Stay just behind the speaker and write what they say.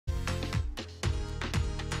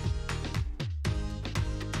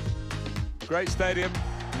Great stadium,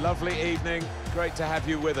 lovely evening, great to have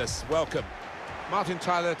you with us. Welcome. Martin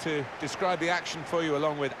Tyler to describe the action for you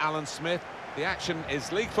along with Alan Smith. The action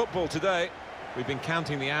is league football today. We've been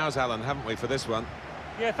counting the hours, Alan, haven't we, for this one?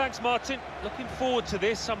 Yeah, thanks, Martin. Looking forward to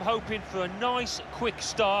this. I'm hoping for a nice, quick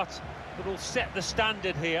start that will set the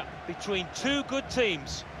standard here between two good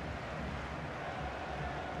teams.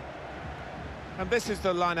 And this is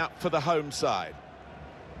the lineup for the home side.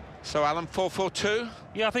 So, Alan, 4-4-2?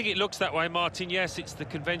 Yeah, I think it looks that way, Martin. Yes, it's the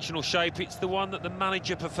conventional shape. It's the one that the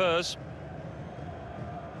manager prefers.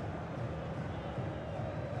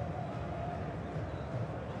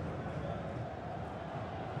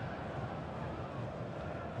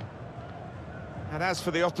 And as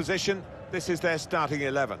for the opposition, this is their starting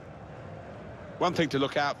 11. One thing to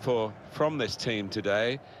look out for from this team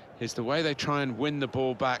today is the way they try and win the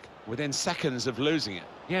ball back within seconds of losing it.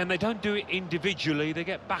 Yeah, and they don't do it individually. They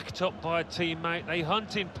get backed up by a teammate. They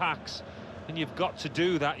hunt in packs, and you've got to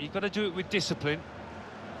do that. You've got to do it with discipline.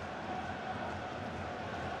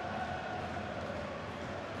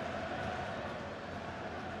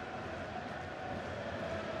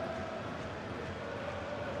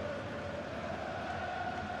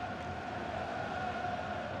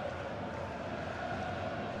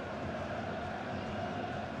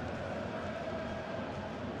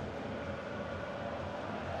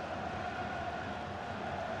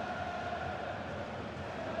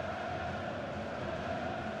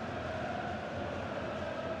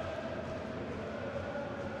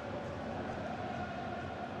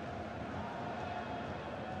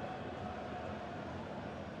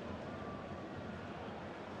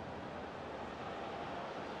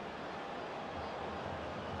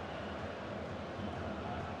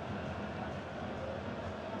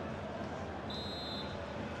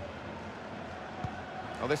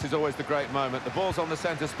 Well, this is always the great moment. The ball's on the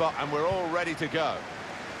centre spot and we're all ready to go.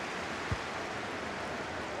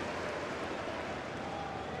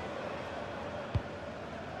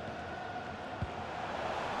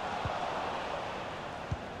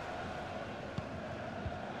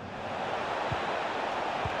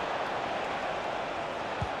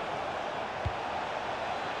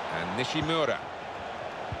 And Nishimura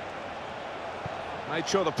made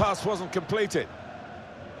sure the pass wasn't completed.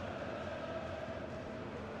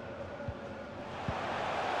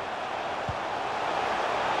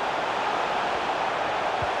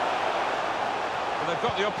 They've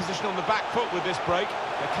got the opposition on the back foot with this break.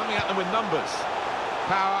 They're coming at them with numbers.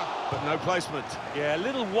 Power, but no placement. Yeah, a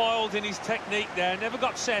little wild in his technique there. Never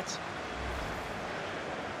got set.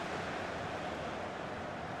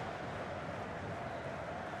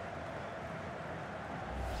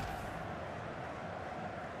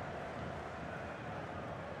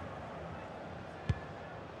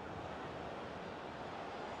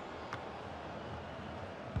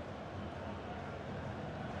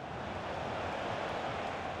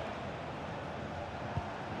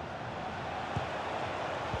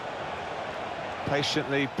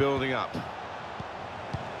 Patiently building up.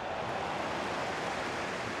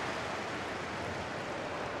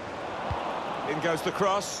 In goes the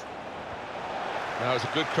cross. That was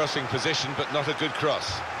a good crossing position, but not a good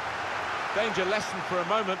cross. Danger lessened for a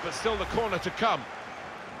moment, but still the corner to come.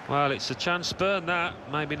 Well, it's a chance spurn, that.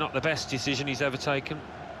 Maybe not the best decision he's ever taken.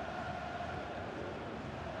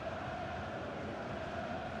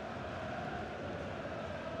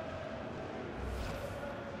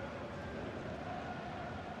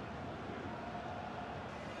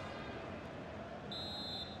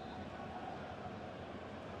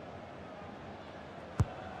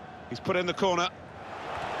 He's put in the corner.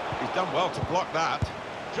 He's done well to block that.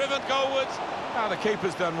 Driven goalwards. Now the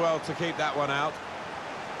keeper's done well to keep that one out.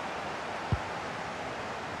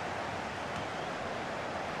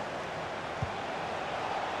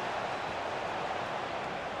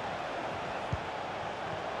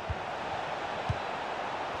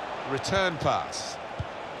 Return pass.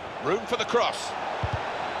 Room for the cross.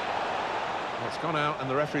 Well, it's gone out and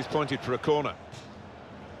the referee's pointed for a corner.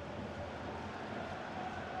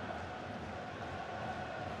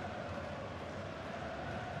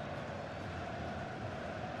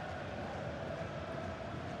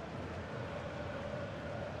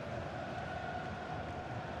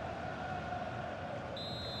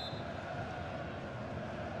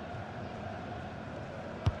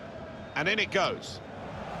 And in it goes.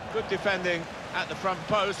 Good defending at the front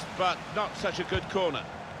post, but not such a good corner.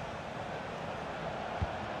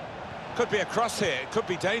 Could be a cross here, it could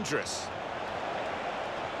be dangerous.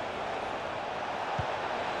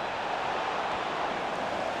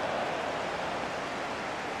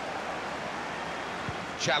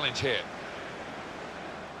 Challenge here.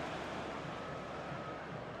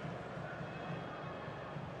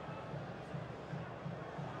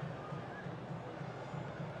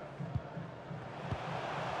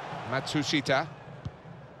 Matsushita.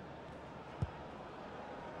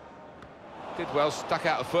 Did well, stuck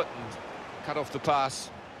out a foot and cut off the pass.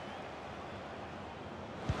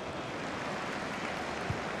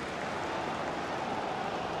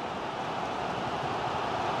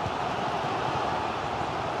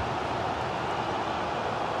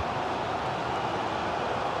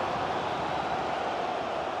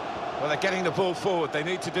 Well, they're getting the ball forward. They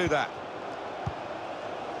need to do that.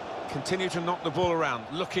 Continue to knock the ball around,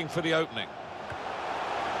 looking for the opening.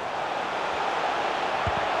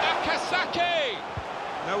 Akasaki!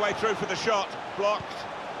 No way through for the shot. Blocked.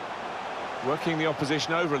 Working the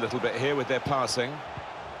opposition over a little bit here with their passing.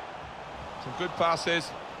 Some good passes,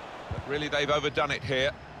 but really they've overdone it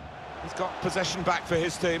here. He's got possession back for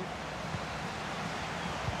his team.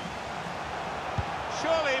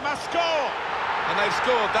 Surely he must score! And they've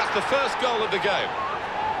scored. That's the first goal of the game.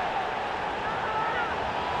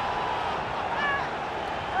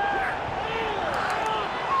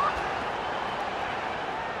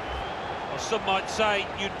 Well, some might say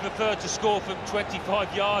you'd prefer to score from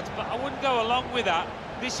 25 yards, but I wouldn't go along with that.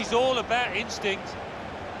 This is all about instinct.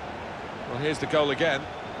 Well, here's the goal again.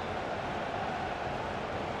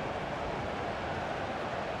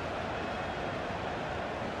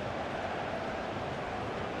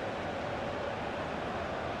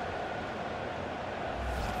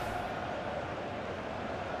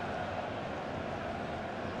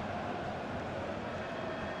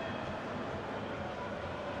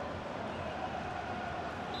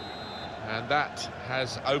 And that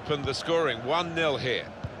has opened the scoring. 1-0 here.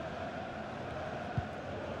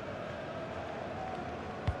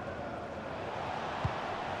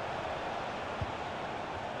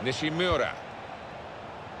 Nishimura.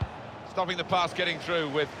 Stopping the pass, getting through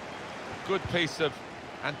with a good piece of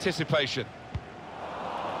anticipation.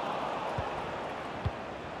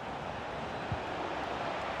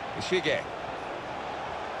 Ishige.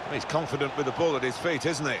 He's confident with the ball at his feet,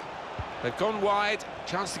 isn't he? They've gone wide,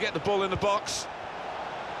 chance to get the ball in the box.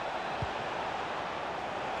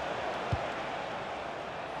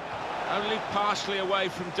 Only partially away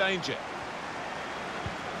from danger.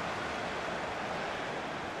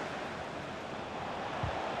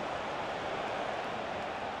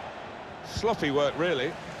 Sloppy work,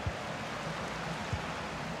 really.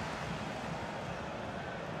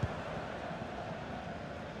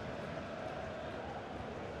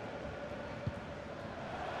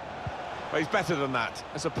 But he's better than that.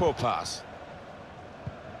 It's a poor pass.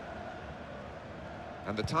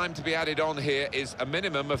 And the time to be added on here is a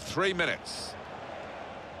minimum of 3 minutes.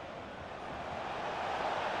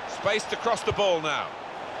 Spaced across the ball now.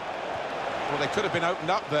 Well, they could have been opened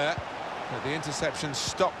up there, but the interception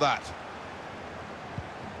stopped that.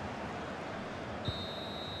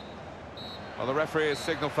 Well, the referee has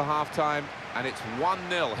signalled for half-time, and it's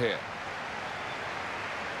 1-0 here.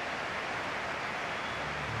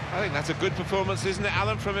 I think that's a good performance, isn't it,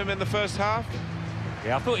 Alan, from him in the first half?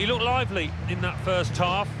 Yeah, I thought he looked lively in that first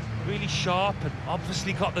half. Really sharp and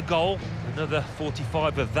obviously got the goal. Another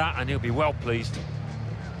 45 of that and he'll be well pleased.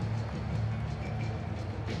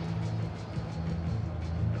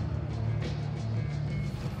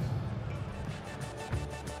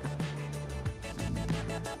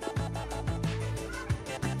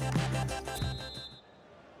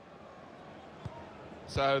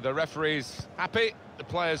 So the referee's happy. The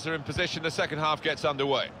players are in position. The second half gets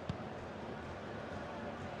underway.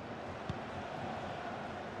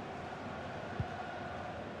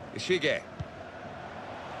 Ishige.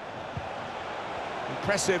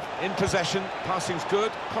 Impressive in possession. Passing's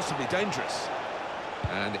good, possibly dangerous.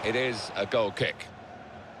 And it is a goal kick.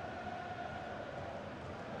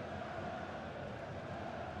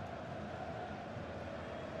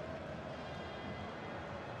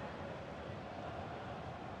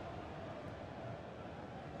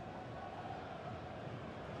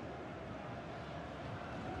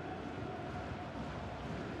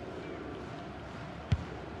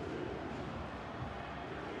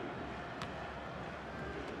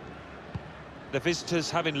 The visitors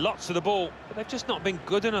having lots of the ball, but they've just not been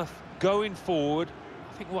good enough going forward.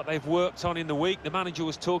 I think what they've worked on in the week, the manager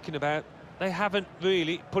was talking about, they haven't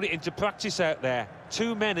really put it into practice out there.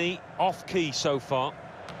 Too many off-key so far.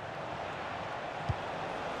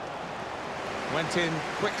 Went in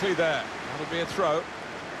quickly there. That'll be a throw.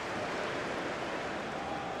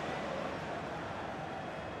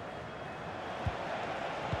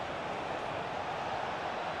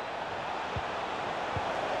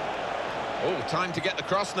 Oh, time to get the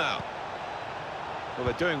cross now. Well,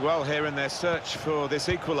 they're doing well here in their search for this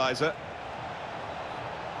equaliser.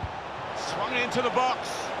 Swung into the box.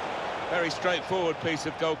 Very straightforward piece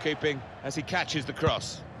of goalkeeping as he catches the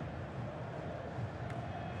cross.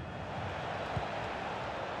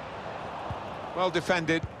 Well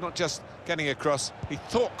defended, not just getting across, he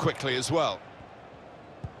thought quickly as well.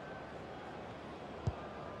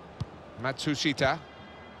 Matsushita.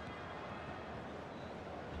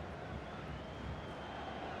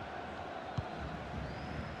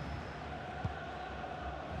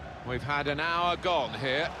 We've had an hour gone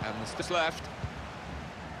here, and there's just left.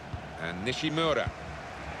 And Nishimura.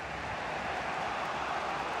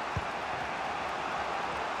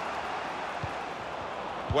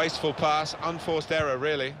 Wasteful pass, unforced error,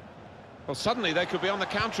 really. Well, suddenly they could be on the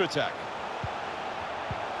counter-attack.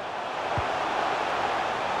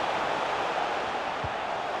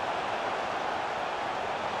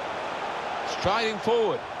 Striding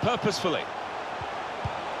forward, purposefully.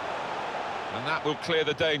 And that will clear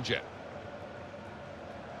the danger.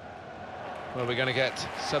 Well, we're going to get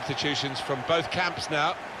substitutions from both camps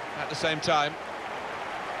now at the same time.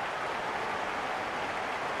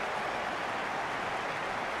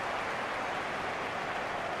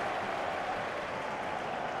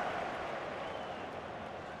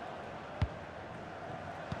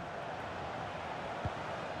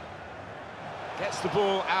 Gets the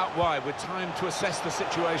ball out wide with time to assess the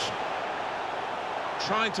situation.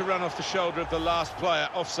 Trying to run off the shoulder of the last player,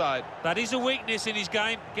 offside. That is a weakness in his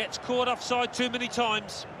game. Gets caught offside too many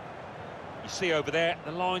times. You see over there,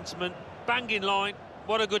 the linesman, banging line.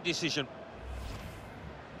 What a good decision.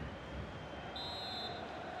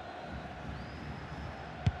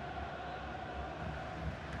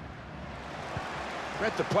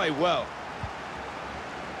 Read the play well.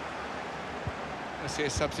 I see a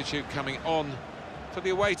substitute coming on for the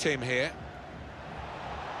away team here.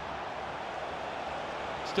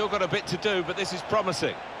 Still got a bit to do, but this is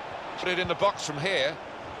promising. Put it in the box from here.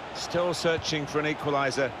 Still searching for an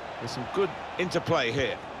equaliser. There's some good interplay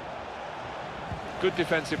here. Good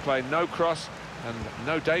defensive play, no cross, and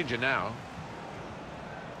no danger now.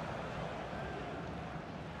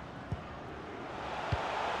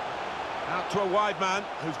 Out to a wide man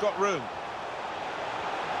who's got room.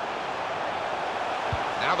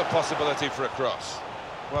 Now the possibility for a cross.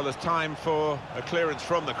 Well, there's time for a clearance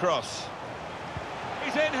from the cross.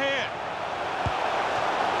 He's in here.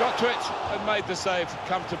 Got to it and made the save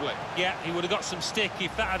comfortably. Yeah, he would have got some stick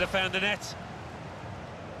if that had found the net.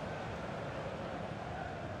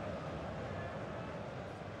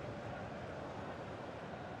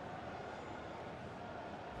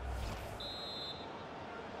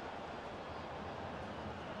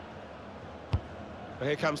 But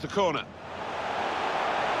here comes the corner.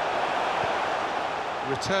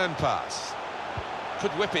 Return pass.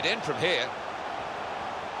 Could whip it in from here.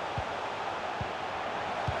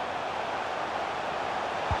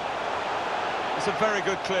 It's a very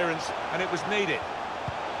good clearance, and it was needed.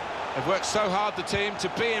 They've worked so hard, the team, to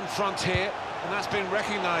be in front here, and that's been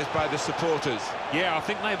recognised by the supporters. Yeah, I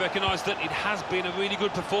think they recognise that it has been a really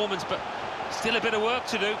good performance, but still a bit of work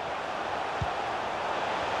to do.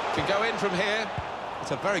 Can go in from here. It's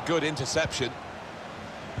a very good interception.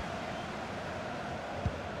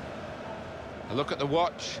 A look at the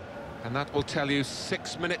watch, and that will tell you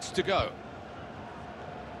 6 minutes to go.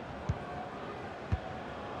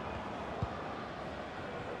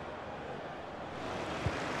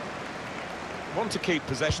 Want to keep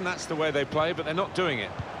possession, that's the way they play, but they're not doing it.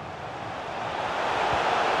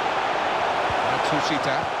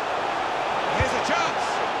 Matsushita. Here's a chance!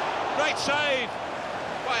 Great save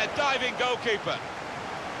by a diving goalkeeper.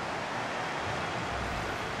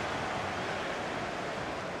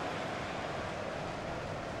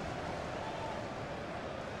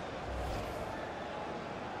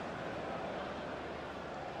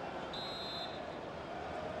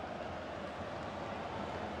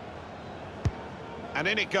 And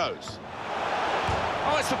in it goes.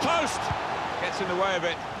 Oh, it's the post! Gets in the way of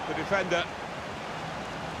it, the defender.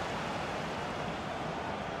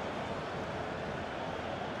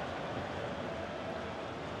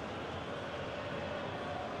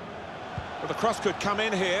 Well, the cross could come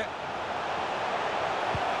in here.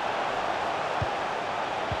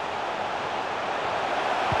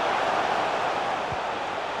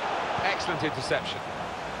 Excellent interception.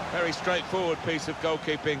 Very straightforward piece of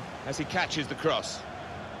goalkeeping as he catches the cross.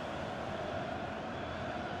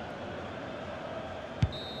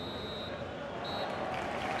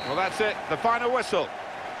 Well, that's it, the final whistle.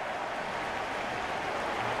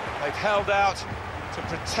 They've held out to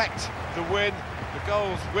protect the win. The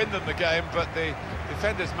goals win them the game, but the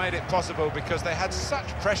defenders made it possible because they had such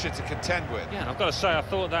pressure to contend with. Yeah, and I've got to say, I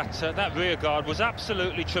thought that that rear guard was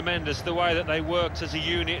absolutely tremendous. The way that they worked as a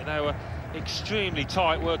unit, they were extremely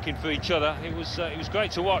tight, working for each other. It was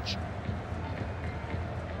great to watch.